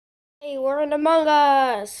Hey, we're in Among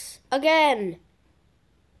Us again.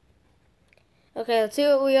 Okay, let's see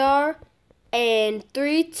what we are. And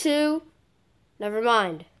 3, 2, never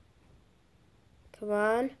mind. Come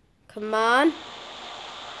on, come on.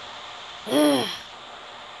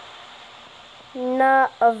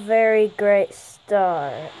 Not a very great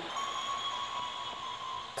start.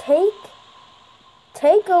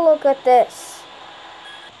 Take a look at this.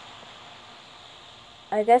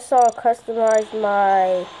 I guess I'll customize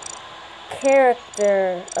my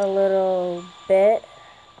character a little bit.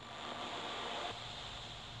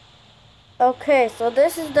 Okay, so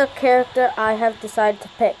this is the character I have decided to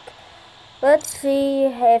pick. Let's see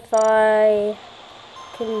if I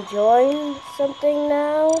can join something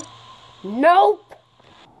now. Nope!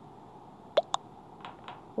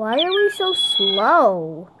 Why are we so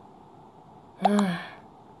slow?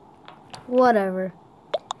 Whatever.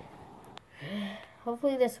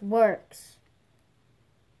 Hopefully this works.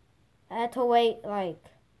 I had to wait like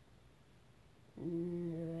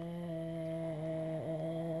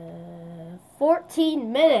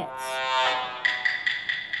 14 minutes.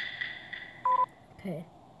 Okay.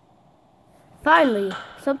 Finally,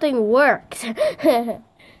 something worked.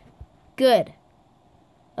 Good.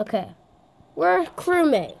 Okay. We're a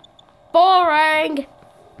crewmate. Boring!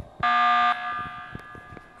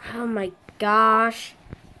 Oh my gosh.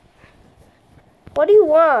 What do you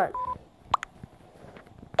want?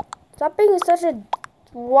 Stop being such a...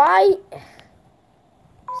 Why?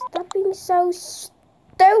 Stop being so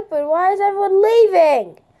stupid. Why is everyone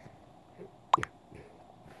leaving?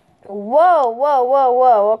 Whoa, whoa, whoa,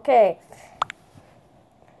 whoa. Okay.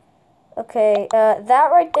 Okay, that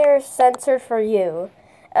right there is censored for you.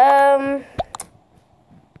 Okay,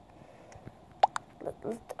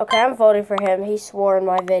 I'm voting for him. He swore in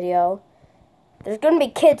my video. There's gonna be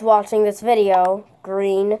kids watching this video.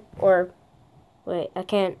 Green, or... Wait, I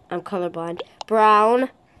can't. I'm colorblind. Brown.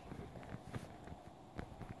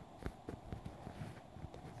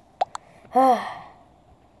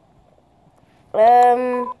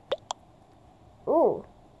 Ooh.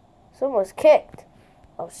 Someone's kicked.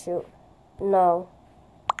 Oh, shoot. No.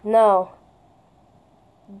 No.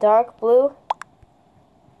 Dark blue.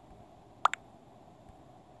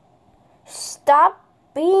 Stop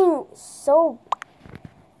being so...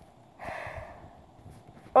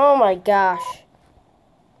 Oh my gosh.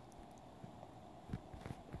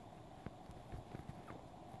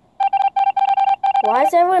 Why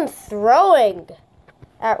is everyone throwing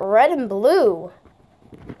at red and blue?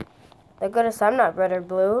 Thank goodness I'm not red or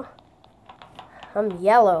blue. I'm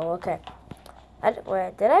yellow. Okay.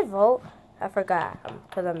 Wait, did I vote? I forgot.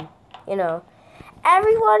 Because I'm, you know.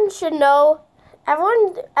 Everyone should know.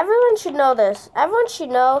 Everyone should know this. Everyone should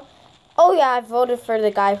know. Oh yeah, I voted for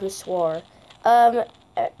the guy who swore.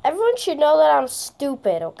 Everyone should know that I'm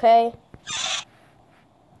stupid, okay?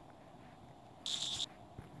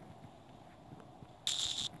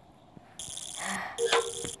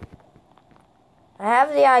 I have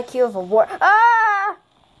the IQ of a war. Ah!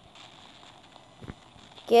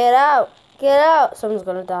 Get out! Get out! Someone's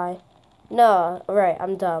gonna die. No, right,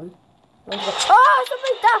 I'm dumb. Oh,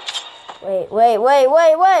 somebody died! Wait, wait, wait,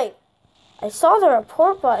 wait, wait! I saw the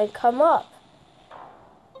report button come up.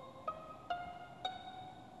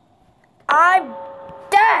 I'm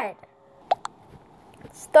dead!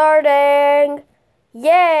 Starting!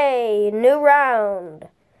 Yay! New round.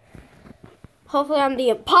 Hopefully I'm the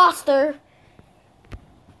imposter.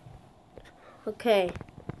 Okay.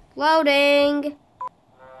 Loading.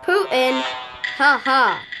 Putin. Ha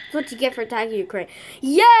ha. That's what you get for attacking Ukraine.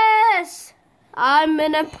 Yes! I'm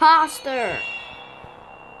an imposter.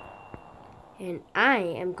 And I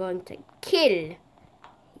am going to kill.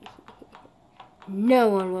 No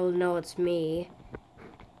one will know it's me.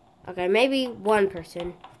 Okay, maybe one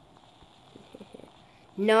person.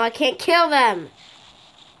 No, I can't kill them.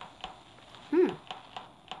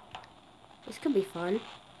 This could be fun.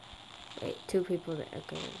 Wait, 2 people that are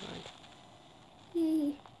going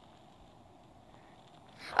on.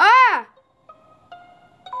 Ah!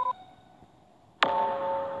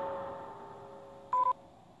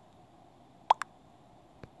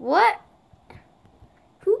 What?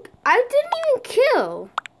 Who? I didn't even kill.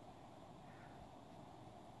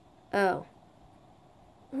 Oh.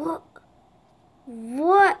 What?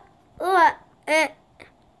 What? What?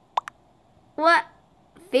 What?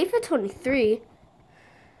 FIFA 23.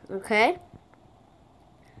 Okay.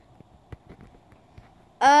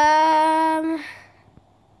 I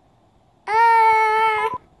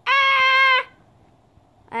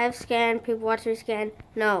have scanned. People watch me scan.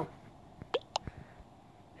 No.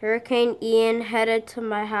 Hurricane Ian headed to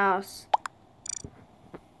my house.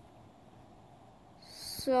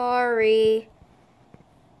 Sorry.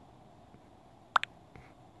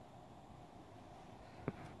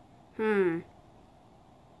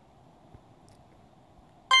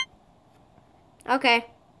 Okay.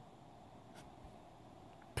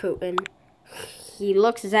 Putin. He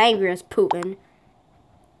looks as angry as Putin.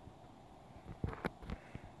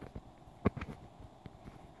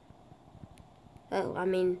 Oh, I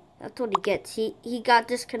mean, that's what he gets. He got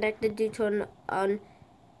disconnected due to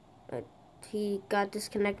he got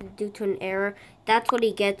disconnected due to an error. That's what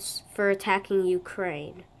he gets for attacking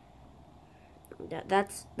Ukraine.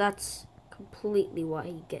 That's completely what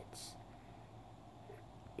he gets.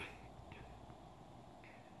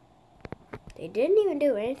 They didn't even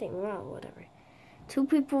do anything wrong, whatever. 2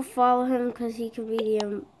 people follow him because he could be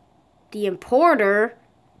the importer.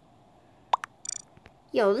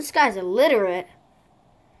 Yo, this guy's illiterate.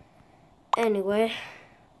 Anyway.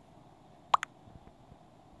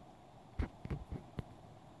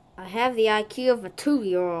 I have the IQ of a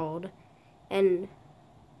 2-year-old. And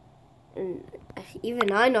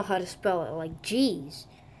even I know how to spell it, like G's.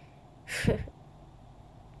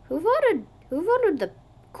 Who voted the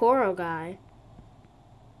Coro guy?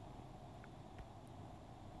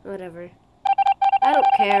 Whatever. I don't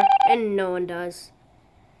care, and no one does.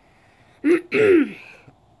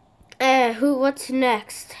 What's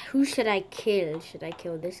next? Who should I kill? Should I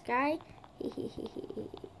kill this guy?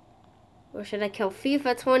 Or should I kill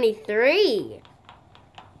FIFA 23?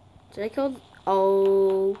 Should I kill...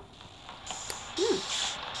 Oh.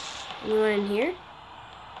 Anyone in here?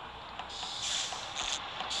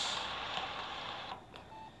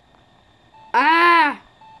 Ah!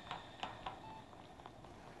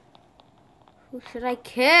 Who should I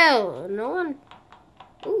kill? No one.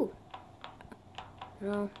 Ooh.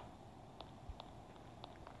 No.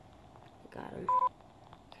 I got him.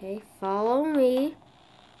 Okay, follow me.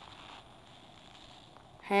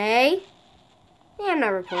 Hey. Yeah, I'm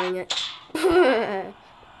not reporting it.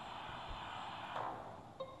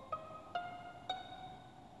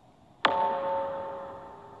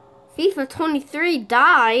 FIFA 23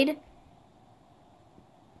 died.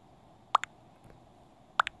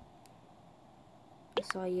 I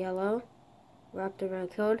saw yellow. Wrapped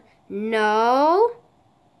around code. No.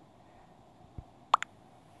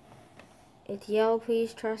 It's yellow,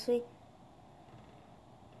 please trust me.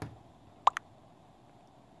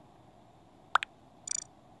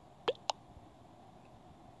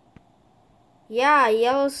 Yeah,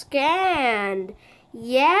 yellow scanned.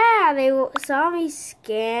 Yeah, they saw me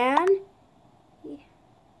scan.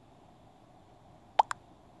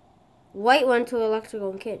 White went to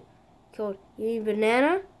electrical and kid. Killed. You need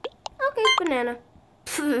banana? Okay, banana.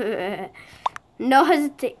 No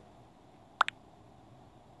hesitation.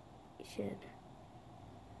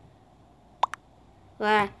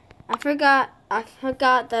 Well, I forgot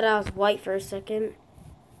that I was white for a second.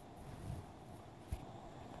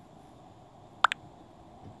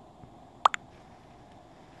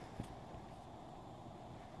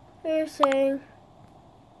 You're saying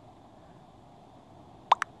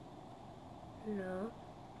no.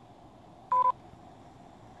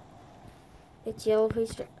 It's yellow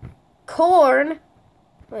piece. Corn.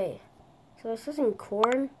 Wait. So it's using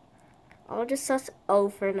corn. I'll just sus O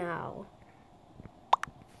for now.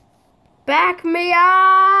 Back me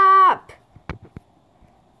up.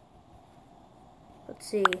 Let's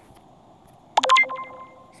see.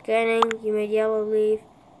 Scanning. You made yellow leave.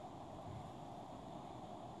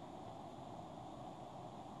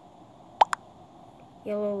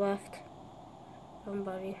 Yellow left.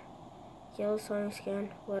 Somebody. Yellow song scan.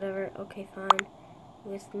 Whatever. Okay, fine.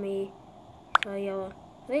 With me. Saw yellow.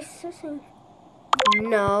 Are they sussing?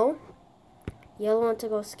 No. Yellow want to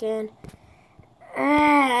go scan.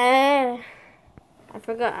 I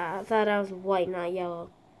forgot. I thought I was white, not yellow.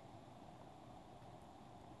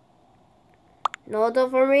 No, don't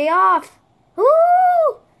throw me off. Woo!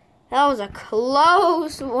 That was a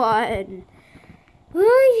close one. No,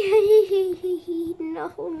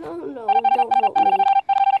 don't vote me.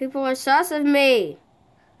 People are sus of me.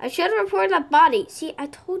 I should have reported that body. See, I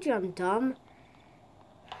told you I'm dumb.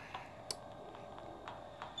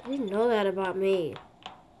 I didn't know that about me.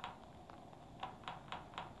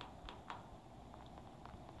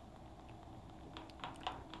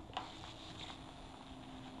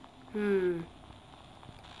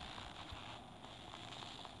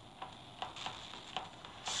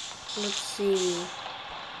 Let's see.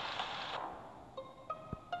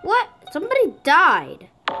 What? Somebody died.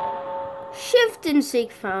 Shift and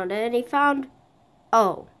Seek found it, and he found...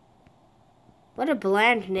 Oh. What a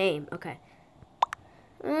bland name. Okay.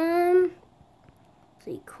 Let's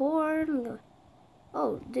see. Corn.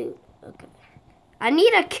 Oh, dude. Okay. I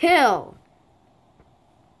need a kill.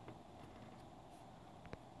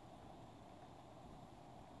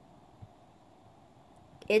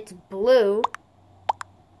 It's blue.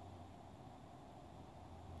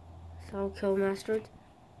 So kill mastered.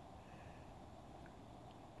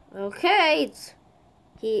 Okay,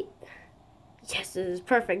 yes, this is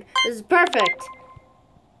perfect. This is perfect.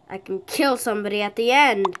 I can kill somebody at the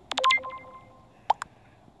end.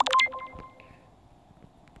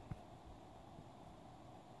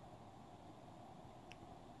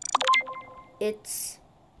 It's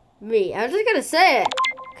me. I was just gonna say it,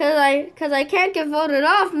 cause I can't get voted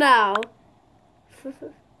off now.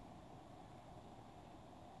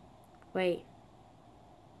 Wait.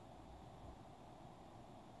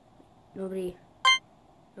 Nobody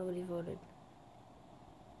voted.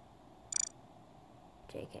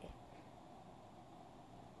 JK.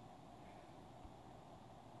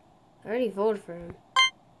 I already voted for him.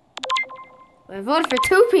 I voted for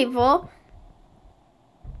 2 people.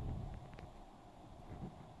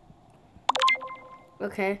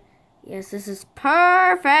 Okay. Yes, this is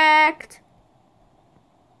perfect.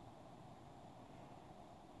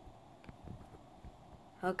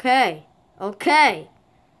 Okay. Okay.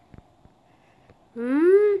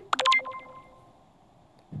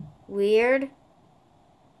 Weird.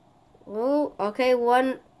 Oh, okay,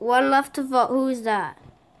 one left to vote. Who's that?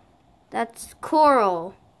 That's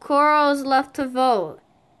Coral. Coral's left to vote.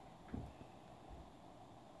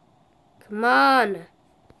 Come on.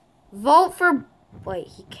 Vote for... Wait,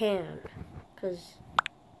 he can. Because...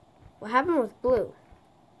 What happened with blue?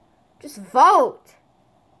 Just vote.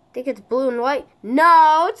 Think it's blue and white?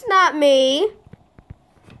 No, it's not me.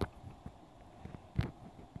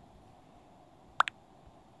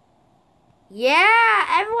 Yeah,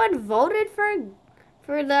 everyone voted for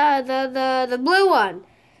the blue one.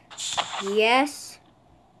 Yes.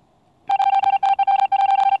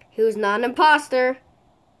 He was not an imposter.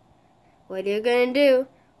 What are you gonna do?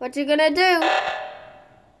 What you gonna do?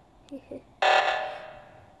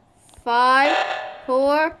 5,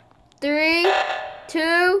 4, 3,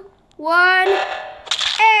 2, 1.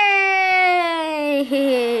 Hey!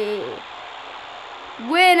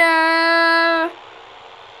 Winner!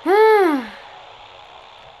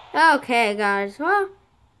 Okay, guys. Well,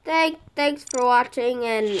 thanks for watching,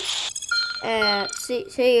 and see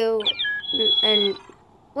you. And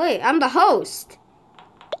wait, I'm the host.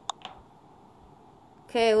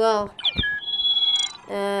 Okay, well,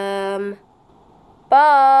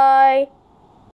 bye.